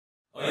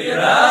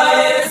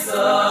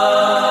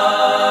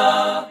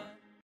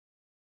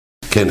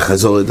כן,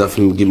 חזור לדף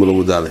ג'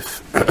 עמוד א'.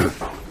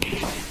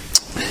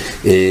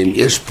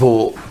 יש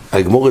פה,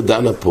 הגמרא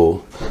דנה פה,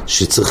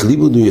 שצריך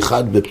לימוד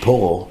מיוחד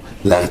בפורו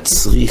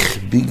להצריך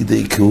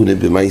בגדי כהונה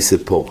במעשה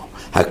פורו.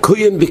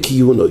 הכהן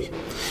בקיונוי.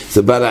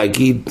 זה בא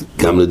להגיד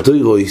גם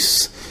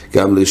לדוירויס,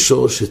 גם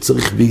לשור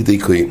שצריך בגדי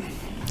כהן.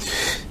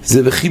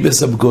 זה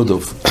בחיבס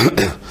אבגודוב.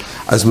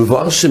 אז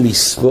מבואר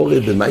שמסבורה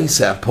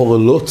במעשה הפורו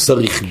לא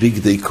צריך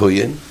בגדי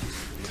כהן.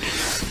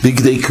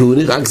 בגדי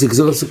כהונה רק זה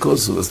גזול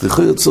הסקוסו, אז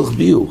לכוי צורך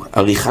ביור,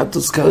 עריכת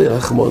תוזכרי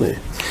רחמונה.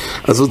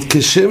 אז עוד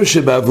כשם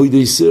שבעבוד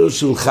היסר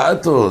של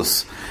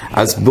חטוס,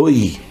 אז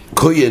בואי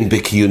כהן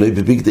בקיונה,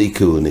 בבגדי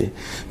כהונה,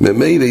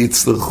 ממילא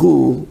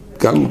יצטרכו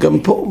גם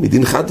פה,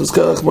 מדין חטוס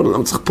כרחמונה,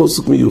 למה צריך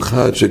פוסק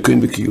מיוחד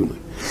שכהן בקיונה.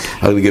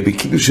 אבל לגבי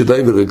קידוש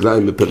ידיים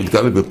ורגליים בפרק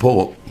ד'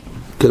 בפורו,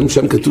 כן,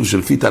 שם כתוב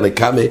שלפי תנא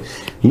קמא,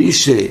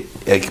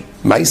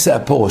 מה יעשה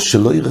הפורו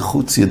שלא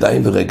ירחוץ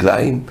ידיים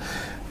ורגליים,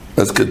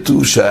 אז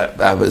כתוב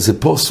שזה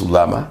פוסל,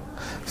 למה?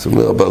 זאת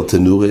אומרת,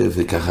 ברטנורה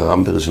וככה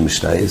רמבר של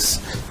משנייס,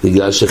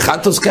 בגלל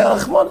שחטוס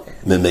כרחמונה.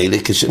 ממילא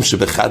כשם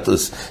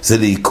שבחטוס זה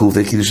לעיכוב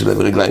וכאילו שלהם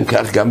ברגליים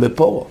כך גם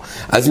בפורו.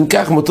 אז אם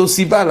כך, מאותו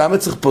סיבה, למה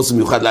צריך פוסל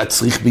מיוחד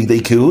להצריך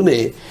בגדי כהונה?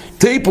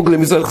 תיפוג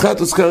למזל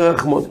חטוס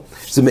כרחמונה.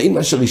 זה מעין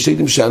מה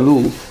שהראשונים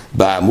שאלו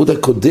בעמוד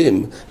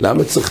הקודם,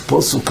 למה צריך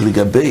פוסק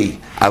לגבי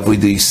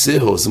עבודי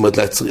סהו, זאת אומרת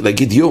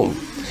להגיד יום.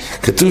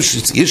 כתוב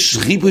שיש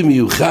ריבוי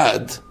מיוחד,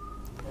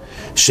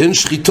 שאין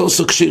שחיתו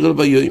סוקשיר על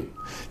ביום.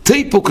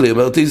 תיפוק לי,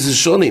 אמרתי איזה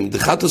שונים,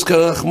 דחטוס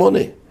כרחמונה.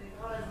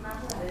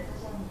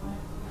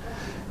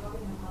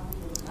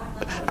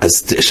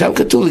 אז שם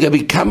כתוב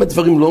לגבי כמה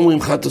דברים לא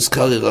אומרים חטוס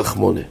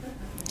כרחמונה.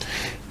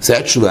 זה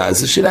התשובה,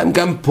 אז השאלה הם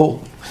גם פה.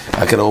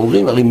 רק אנחנו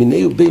אומרים, הרי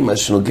מיני ובי, מה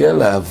שנוגע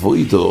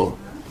לאבוידו,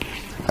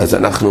 אז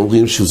אנחנו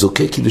אומרים שהוא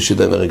זוקק קידוש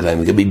ידיים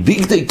ורגליים. לגבי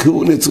בגדי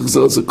כהונה צריך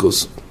זו זה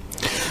כוסו.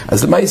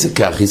 אז למה זה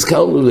כך?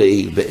 הזכרנו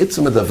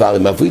בעצם הדבר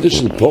עם אבוידו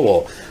של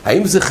פורו,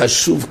 האם זה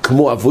חשוב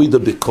כמו אבוידו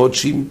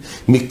בקודשים?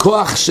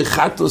 מכוח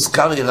שחטוס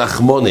קרי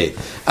רחמונה,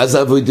 אז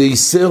אבוידו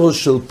יסרו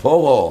של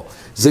פורו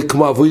זה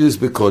כמו אבוידוס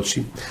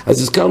בקודשים.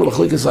 אז הזכרנו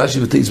מחלקת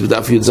רש"י וטייס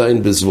בדף י"ז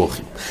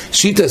בזבוכים.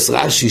 שיטס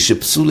רש"י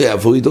שפסולי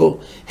אבוידו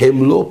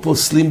הם לא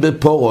פוסלים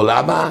בפורו.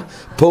 למה?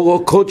 פורו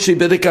קודשי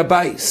בדק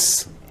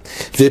הבייס.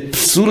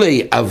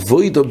 ופסולי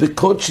אבוידו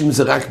בקודשים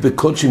זה רק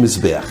בקודשים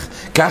מזבח.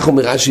 כך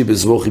אומר רש"י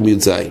בזבוכים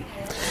י"ז.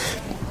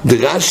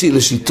 דרש"י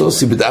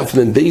לשיטוסי בדף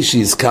מ"ב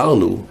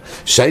שהזכרנו,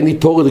 שייני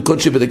פורו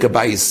לקודשי בדק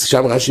הבייס,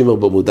 שם רש"י אומר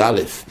בעמוד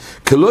א',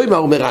 כלומר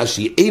אומר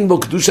רש"י, אין בו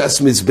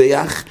קדושת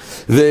מזבח,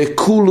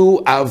 וכולו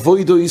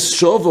אבוידו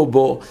ישובו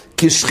בו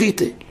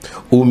כשחיתה.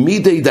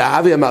 ומידי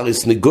דאבי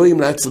אמריס נגויים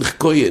להצריך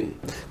כהן,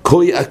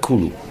 כוי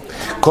הכולו.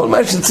 כל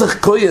מה שצריך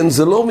כהן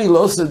זה לא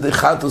מילוסד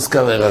דחטוס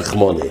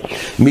כרחמונה.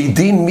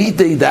 מדין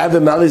מידי דאבי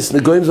אמריס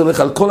נגויים זה הולך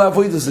על כל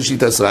האבוידוס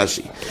לשיטס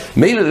רש"י.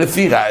 מילא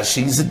לפי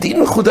רש"י זה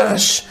דין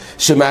מחודש,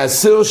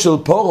 שמעשר של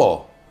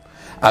פורו,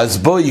 אז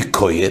בואי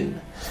כהן,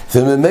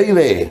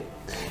 וממילא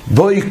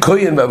בואי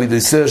כהן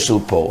בעבידסר של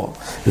פורו,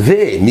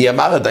 ומי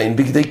אמר עדיין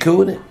בגדי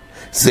כהונה?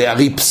 זה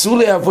הרי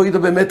פסולי אבוידו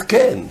באמת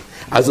כן.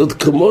 אז עוד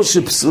כמו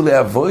שפסולי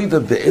אבוידו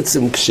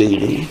בעצם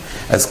כשרים,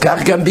 אז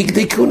כך גם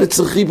בגדי כהונה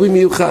צריך ריבוי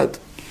מיוחד.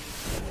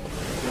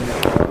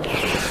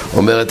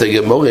 אומרת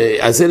הגמרא,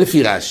 אז זה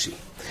לפי רש"י.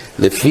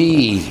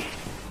 לפי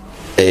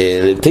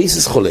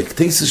תייסס חולק,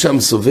 תייסס שם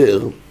סובר,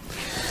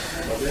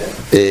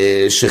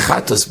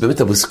 שחטוס,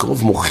 באמת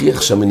הבסקרוב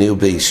מוכיח שם מנהיו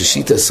בי,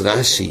 ששיטס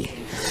רש"י,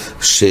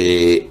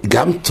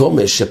 שגם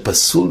תומש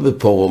שפסול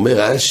בפור,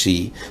 אומר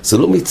רש"י, זה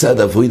לא מצד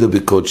אבוידו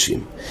בקודשים,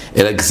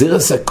 אלא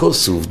גזירס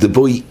הכוסוף,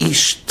 דבוי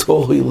איש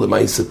תוהר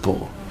למעשה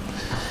פור.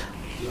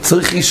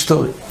 צריך איש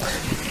תוהר.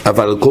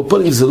 אבל כל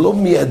פעמים זה לא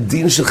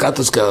מהדין של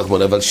חטוס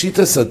כרחמונה, אבל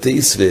שיטס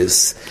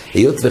התייסבס,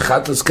 היות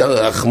וחטוס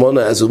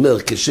כרחמונה, אז הוא אומר,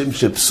 כשם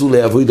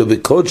שפסולי אבוידו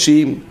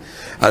בקודשים,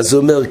 אז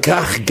הוא אומר,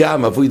 כך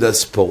גם אבוידו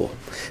הספורו.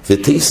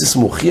 ותייסס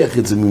מוכיח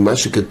את זה ממה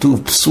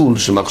שכתוב פסול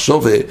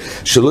שמחשובה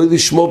שלא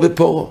לשמור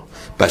בפורו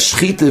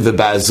בשחיתה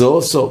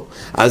ובעזוסו,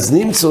 אז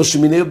נמצא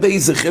שמיני בי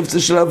זה חפצה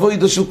של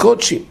אבוידו של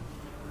קודשים.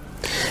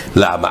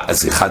 למה?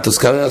 אז זה חטוס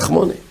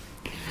כרחמונה.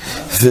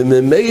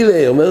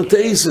 וממילא אומר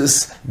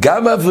תייסס,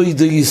 גם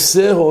אבוידו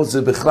יסרו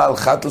זה בכלל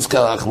חטוס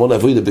כרחמונה,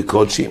 אבוידו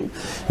בקודשים.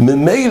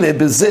 ממילא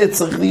בזה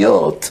צריך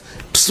להיות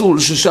פסול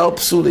ששאר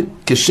פסולים,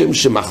 כשם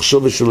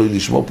שמחשוב שלו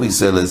לשמור פה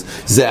יסלס,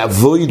 זה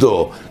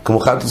אבוידו, כמו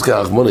חטוס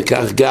כרחמונה,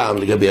 כך גם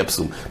לגבי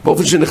הפסול.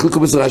 באופן שנחלקו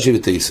בזה רש"י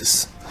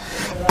ותייסס.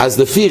 אז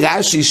לפי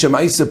רש"י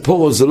שמעשה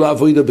פורו זה לא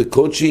אבוידו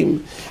בקודשים,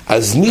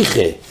 אז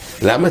ניחא,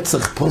 למה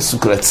צריך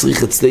פוסק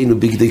להצריך אצלנו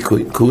בגדי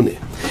כהונה?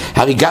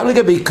 הרי גם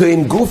לגבי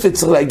כהן גוף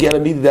צריך להגיע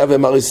למידי דאבי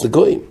אמריס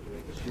לגויים.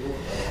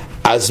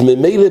 אז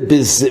ממילא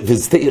בזה,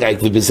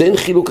 ובזה אין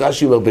חילוק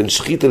רש"י אומר בין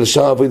שחיתה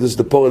לשאר אבוידוס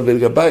דפורל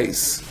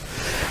ולגבייס.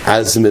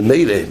 אז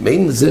ממילא,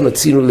 מעין זה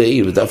מצינו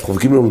לעיל, ודף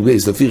חובקים לנו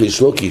בגייס, לפי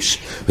ריש לוקיש,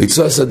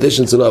 ויצוא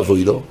הסדשן זה לא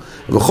אבוידו,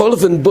 ובכל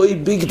אופן בואי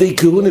בגדי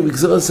כהונה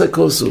מגזר עשה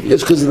כוסו.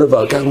 יש כזה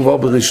דבר, כך מבואר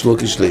בריש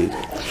לוקיש לעיל.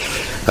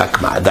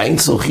 רק מה, עדיין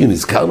צורכים,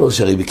 נזכרנו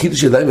שהרי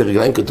בקידוש ידיים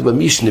ורגליים כתוב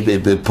במשנה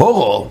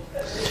בפורו,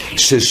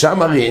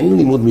 ששם הרי אין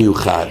לימוד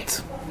מיוחד.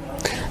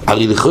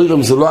 הרי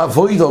לכאורה זה לא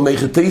אבוידו,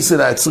 מייחתייסה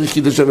להצריך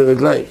קידוש ידיים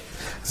ורגליים.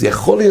 זה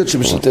יכול להיות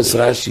שבשיטת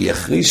רש"י,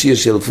 אחרי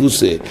שיש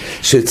אלפוסה,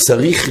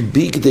 שצריך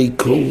בגדי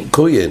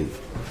כהן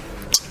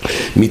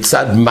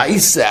מצד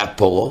מייסה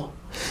הפורו,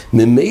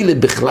 ממילא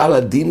בכלל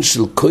הדין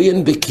של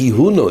כהן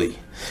בכיהונוי,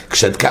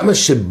 כשעד כמה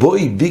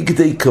שבוי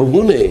בגדי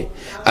כהונה,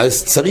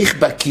 אז צריך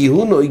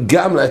בכיהונוי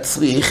גם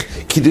להצריך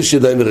קידוש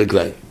ידיים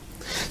ורגליים.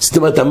 זאת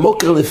אומרת,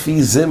 המוקר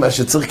לפי זה מה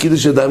שצריך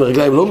קידוש ידיים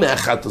ורגליים, לא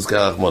מהחטוס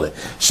כרחמונה,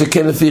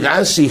 שכן לפי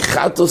רש"י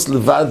חטוס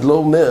לבד לא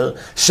אומר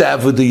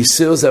שהעבודה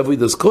יסעו זה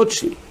עבודת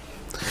קודשים.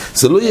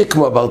 זה לא יהיה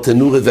כמו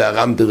הברטנורה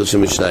והרמבר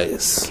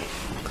שמשנייס.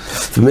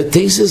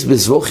 ומתייסס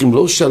בזבוכים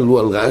לא שאלו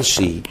על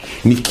רש"י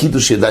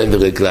מקידוש ידיים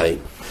ורגליים,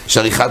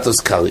 שעריכתוס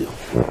קריו.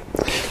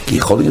 כי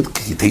יכול להיות,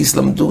 כי תייס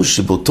למדו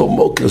שבאותו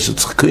מוקר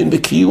שצריך כהן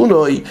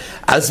בקיונוי,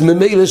 אז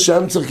ממילא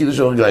שם צריך קידוש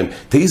ורגליים.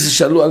 תייס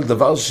שאלו על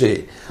דבר שלא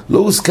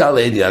הוזכר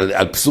לעדי,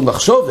 על פסול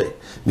מחשובה.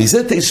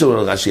 מזה תייס שאלו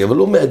על רש"י, אבל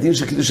לא מהדין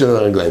של קידוש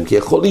ורגליים. כי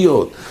יכול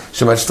להיות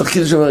שמה שצריך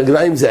קידוש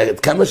ורגליים זה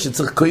כמה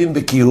שצריך כהן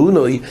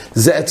בקיונוי,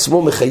 זה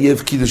עצמו מחייב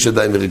קידוש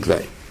ידיים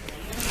ורגליים.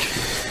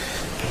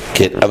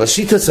 כן, אבל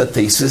שיטת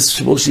התייסס,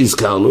 כמו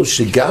שהזכרנו,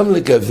 שגם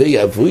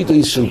לגבי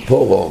אבוידוי של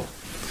פורו,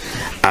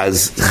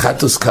 אז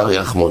חטוס קרי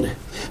רחמונה.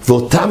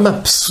 ואותם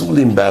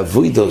הפסולים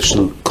באבוידו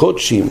של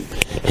קודשים,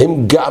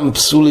 הם גם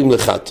פסולים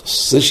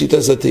לחטוס. זה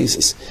שיטת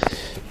התייסס.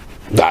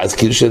 ואז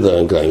כאילו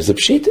שדרגליים, זה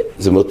פשיטה.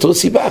 זה מאותו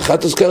סיבה,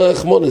 חטוס קרי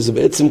רחמונה, זה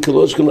בעצם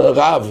כלוש כמו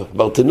הרב,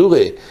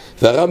 ברטנורה,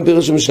 והרם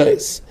בירש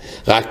המשייס.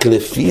 רק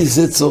לפי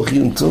זה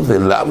צורכים טוב,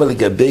 ולמה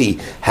לגבי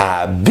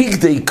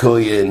הביגדי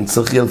כהן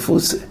צריך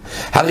ילפוסה?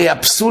 הרי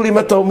הפסולים,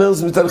 אתה אומר,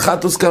 זה מתן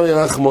חטוס קרי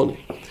רחמונה.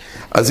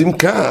 אז אם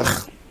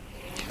כך,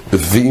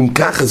 ואם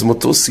כך, אז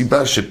מאותו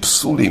סיבה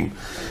שפסולים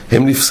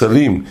הם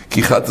נפסלים,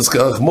 כי חטוס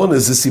קרי רחמונה,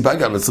 זה סיבה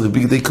גם לצריך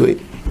ביגדי כהן.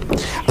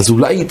 אז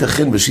אולי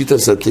ייתכן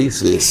בשיטת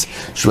התייסס,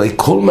 שאולי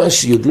כל מה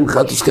שיודעים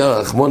חטוס קרי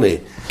רחמונה,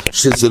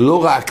 שזה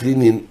לא רק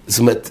לינין, זאת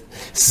אומרת,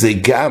 זה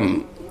גם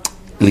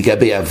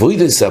לגבי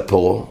אבוידס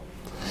הפורו,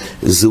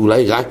 זה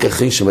אולי רק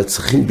אחרי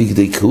שמצריכים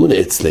בגדי כהונה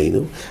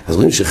אצלנו, אז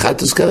רואים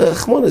שחטוס קרי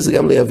רחמונה זה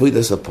גם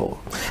לאבוידס הפורו.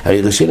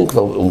 הרי ראשינו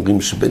כבר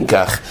אומרים שבין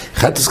כך,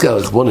 חטוס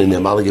קרי רחמונה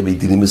נאמר לגבי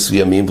דינים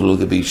מסוימים ולא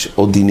לגבי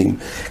עוד דינים,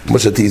 כמו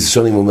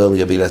שהתייסשונים אומר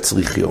לגבי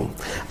להצריך יום.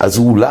 אז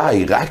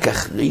אולי רק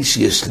אחרי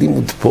שיש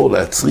לימוד פה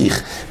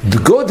להצריך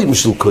בגודים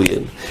של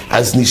כהן,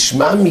 אז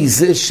נשמע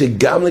מזה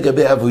שגם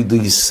לגבי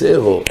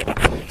אבוידסרו,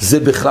 זה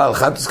בכלל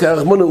חטוס קרי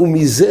רחמונה,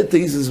 ומזה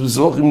תייסס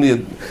בזבוכים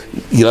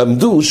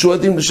ילמדו שהוא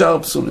הדין בשאר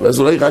הפסולים. אז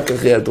אולי רק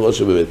אחרי התורה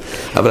שבאמת.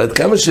 אבל עד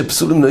כמה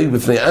שפסולים נוהג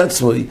בפני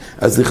עצמו,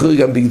 אז לכאורה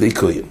גם בגדי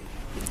כהן.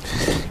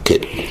 כן.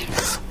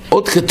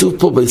 עוד כתוב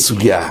פה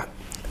בסוגיה,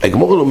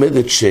 הגמרא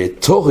לומדת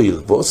שטוהר,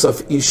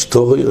 ואוסף איש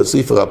טוהר,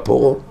 הספר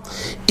הפורו,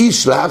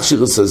 איש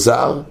להכשיר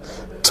הסזר,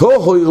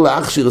 טוהר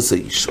להכשיר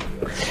הסאישו.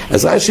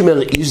 אז רש"י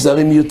אומר, איש זה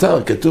הרי מיותר,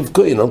 כתוב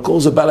כהן, על כל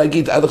זה בא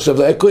להגיד, עד עכשיו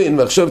זה היה כהן,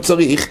 ועכשיו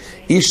צריך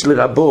איש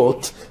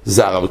לרבות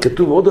זר. אבל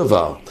כתוב עוד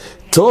דבר,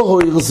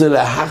 טוהר זה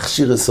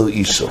להכשיר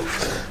הסאישו.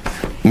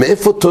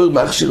 מאיפה טוהר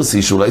להכשיר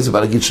הסאישו? אולי זה בא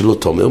להגיד שלא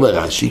תומר, אומר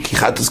רש"י, כי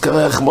חטוס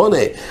קרי רחמונה,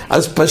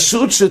 אז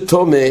פשוט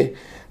שתומה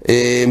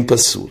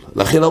פסול.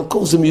 לכן על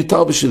כל זה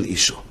מיותר בשביל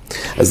אישו.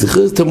 אז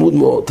לכן זה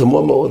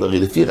תמוה מאוד, הרי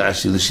לפי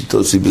רש"י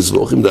לשיטות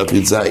בזבוכים דף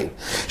י"ז,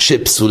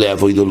 שפסולי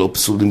אבוידו לא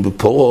פסולים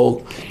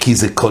בפורו, כי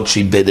זה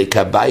קודשי בדק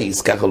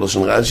הבייס, ככה לא של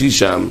רש"י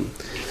שם.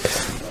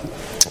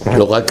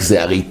 לא רק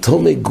זה, הרי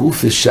תומי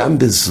גוף ושם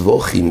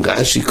בזבוכים,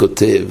 רש"י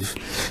כותב,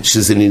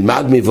 שזה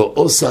נלמד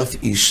מבואוסף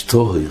איש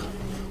טוהר.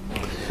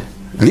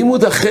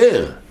 לימוד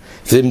אחר,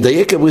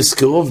 ומדייק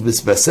בזכרוב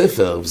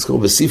בספר,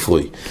 בזכרוב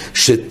בספרוי,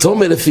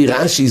 שתומי לפי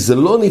רש"י זה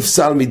לא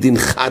נפסל מדין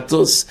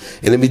חטוס,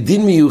 אלא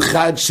מדין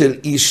מיוחד של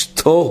איש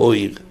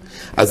טוהר.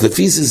 אז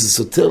לפי זה זה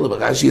סותר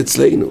לרש"י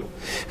אצלנו.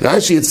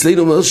 רש"י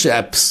אצלנו אומר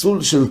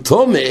שהפסול של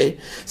תומי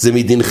זה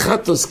מדין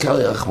חטוס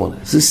קרי רחמונה.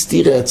 זה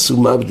סתירה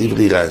עצומה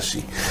בדברי רש"י.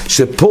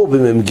 שפה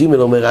במ"ג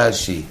אומר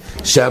רש"י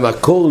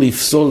שהמקור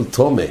לפסול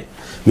תומי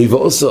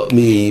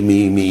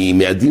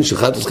מהדין של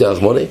חטוס קרי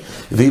רחמונה,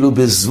 ואילו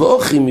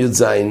בזבוכים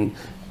י"ז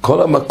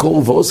כל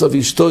המקור ואוסף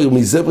אשתו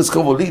ומזה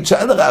בזכור וליד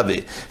שעד הרבה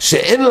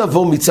שאין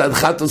לבוא מצד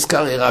חטוס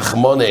קרי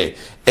רחמונה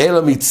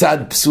אלא מצד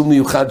פסול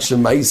מיוחד של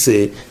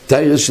מייסה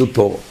תיירה של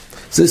פורו.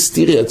 זה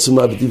סתירה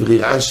עצומה בדברי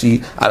רש"י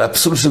על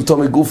הפסול של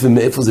תומי גוף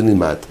ומאיפה זה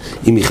נלמד,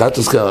 אם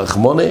מחטוס קרי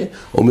רחמונה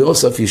או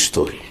מאוסף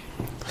אשתו.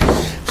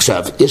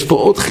 עכשיו יש פה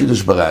עוד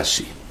חידוש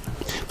ברש"י,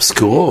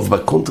 בזכרוב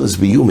בקונטרס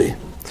ביומה,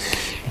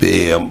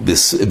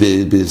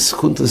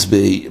 בקונטרס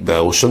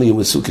בראשון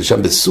יום סוכה,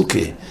 שם בסוכה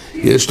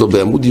יש לו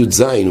בעמוד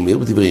י"ז, הוא אומר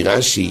בדברי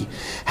רש"י,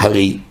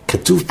 הרי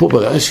כתוב פה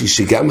ברש"י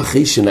שגם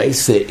אחרי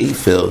שנעשה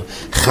איפר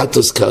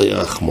חטוס קרי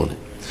רחמונה.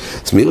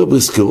 אז מי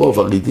רבי סקרוב,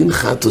 הרי דין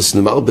חטוס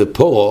נאמר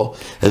בפורו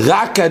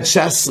רק עד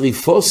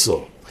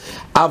שריפוסו,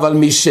 אבל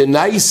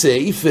משנעשה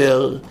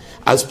איפר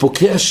אז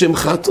פוקע שם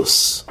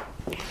חטוס.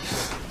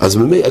 אז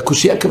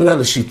הקושיה הכוונה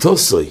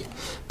לשיטוסוי,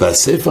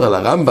 בספר על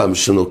הרמב"ם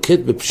שנוקט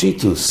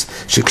בפשיטוס,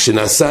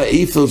 שכשנעשה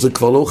איפר זה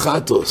כבר לא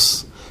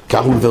חטוס,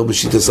 כך הוא מבואר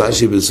בשיטת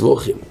רש"י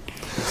בסבוכים.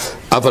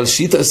 אבל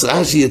שיטת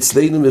רש"י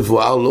אצלנו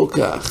מבואר לא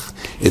כך,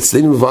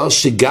 אצלנו מבואר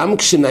שגם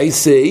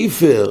כשנעשה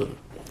איפר,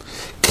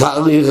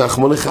 קרעי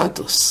רחמון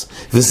חטוס,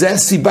 וזה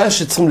הסיבה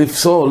שצריכים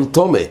לפסול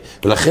תומה,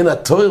 ולכן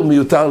התואר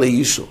מיותר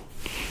לאישו.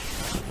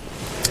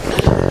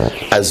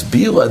 אז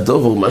ביור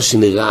הדובר מה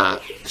שנראה,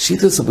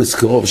 שיטת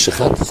בזכרוב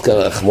שחטוס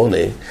קרא רחמונה,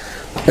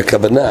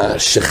 הכוונה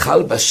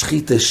שחל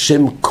בשחיתה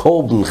שם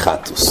קורבן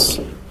חטוס.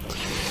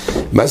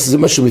 זה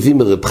מה שמביא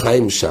מרב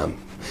חיים שם.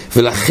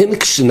 ולכן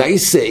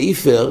כשנעשה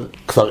איפר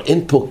כבר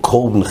אין פה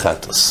קורבן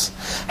חטוס.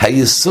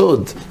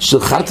 היסוד של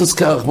חטוס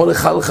קרא רחמונה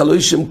חל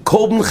חלוי שם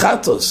קורבן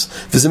חטוס,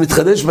 וזה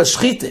מתחדש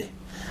בשחיתה.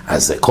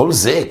 אז כל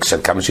זה,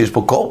 כמה שיש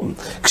פה קורבן.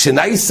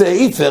 כשנעשה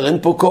איפר אין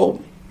פה קורבן.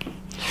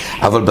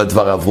 אבל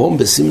בדבר אברום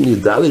בסימן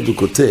י"ד הוא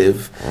כותב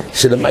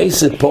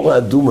שלמעשה פור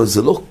האדומה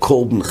זה לא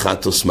קורבן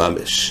חטוס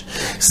ממש,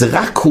 זה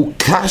רק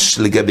הוקש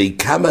לגבי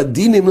כמה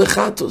דינים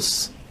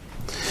לחטוס,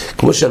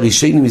 כמו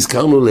שהראשונים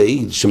הזכרנו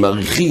לעיל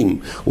שמעריכים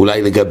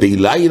אולי לגבי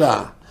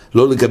לילה,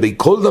 לא לגבי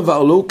כל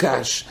דבר לא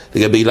קש,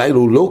 לגבי לילה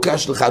הוא לא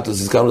קש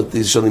לחטוס, הזכרנו את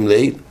ראשונים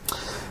לעיל.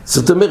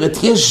 זאת אומרת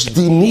יש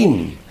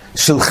דינים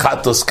של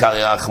חטוס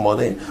קרעי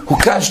רחמונה, הוא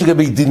קש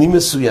לגבי דינים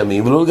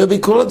מסוימים ולא לגבי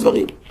כל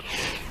הדברים.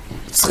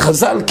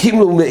 חז"ל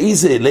קימלו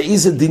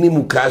לאיזה דינים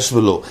הוא קש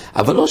ולא,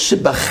 אבל לא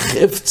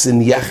שבחפצה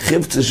נהיה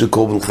חפצה של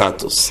קורבן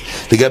חטוס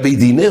לגבי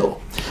דינהו.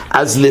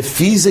 אז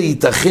לפי זה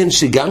ייתכן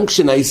שגם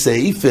כשנעשה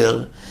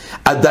איפר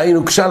עדיין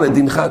הוא קשה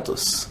לדין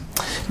חטוס.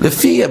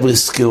 לפי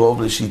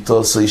הבריסקרוב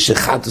לשיטוס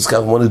שחטוס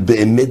כרמונת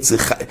באמת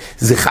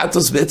זה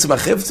חטוס בעצם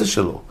החפצה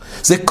שלו,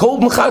 זה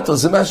קורבן חטוס,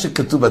 זה מה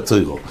שכתוב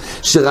בתורה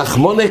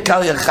שרחמונה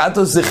קריא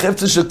חטוס זה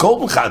חפצה של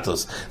קורבן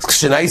חטוס. אז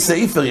כשנעשה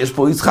איפר יש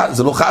פה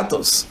זה לא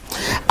חטוס,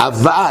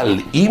 אבל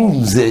אם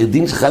זה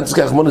דין של חטוס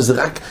כרחמונה זה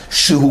רק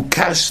שהוא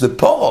קש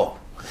לפורו,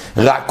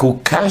 רק הוא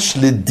קש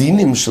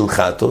לדינים של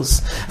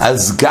חטוס,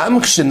 אז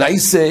גם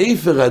כשנעשה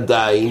איפר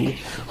עדיין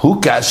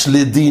הוא קש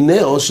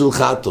לדינהו של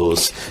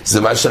חטוס.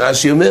 זה מה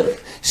שרש"י אומר,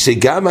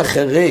 שגם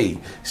אחרי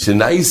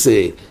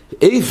שנעשה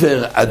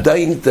איפר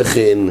עדיין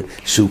ייתכן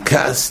שהוא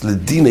קש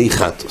לדיני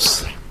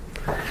חטוס.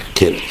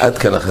 כן, עד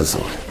כאן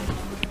החזור.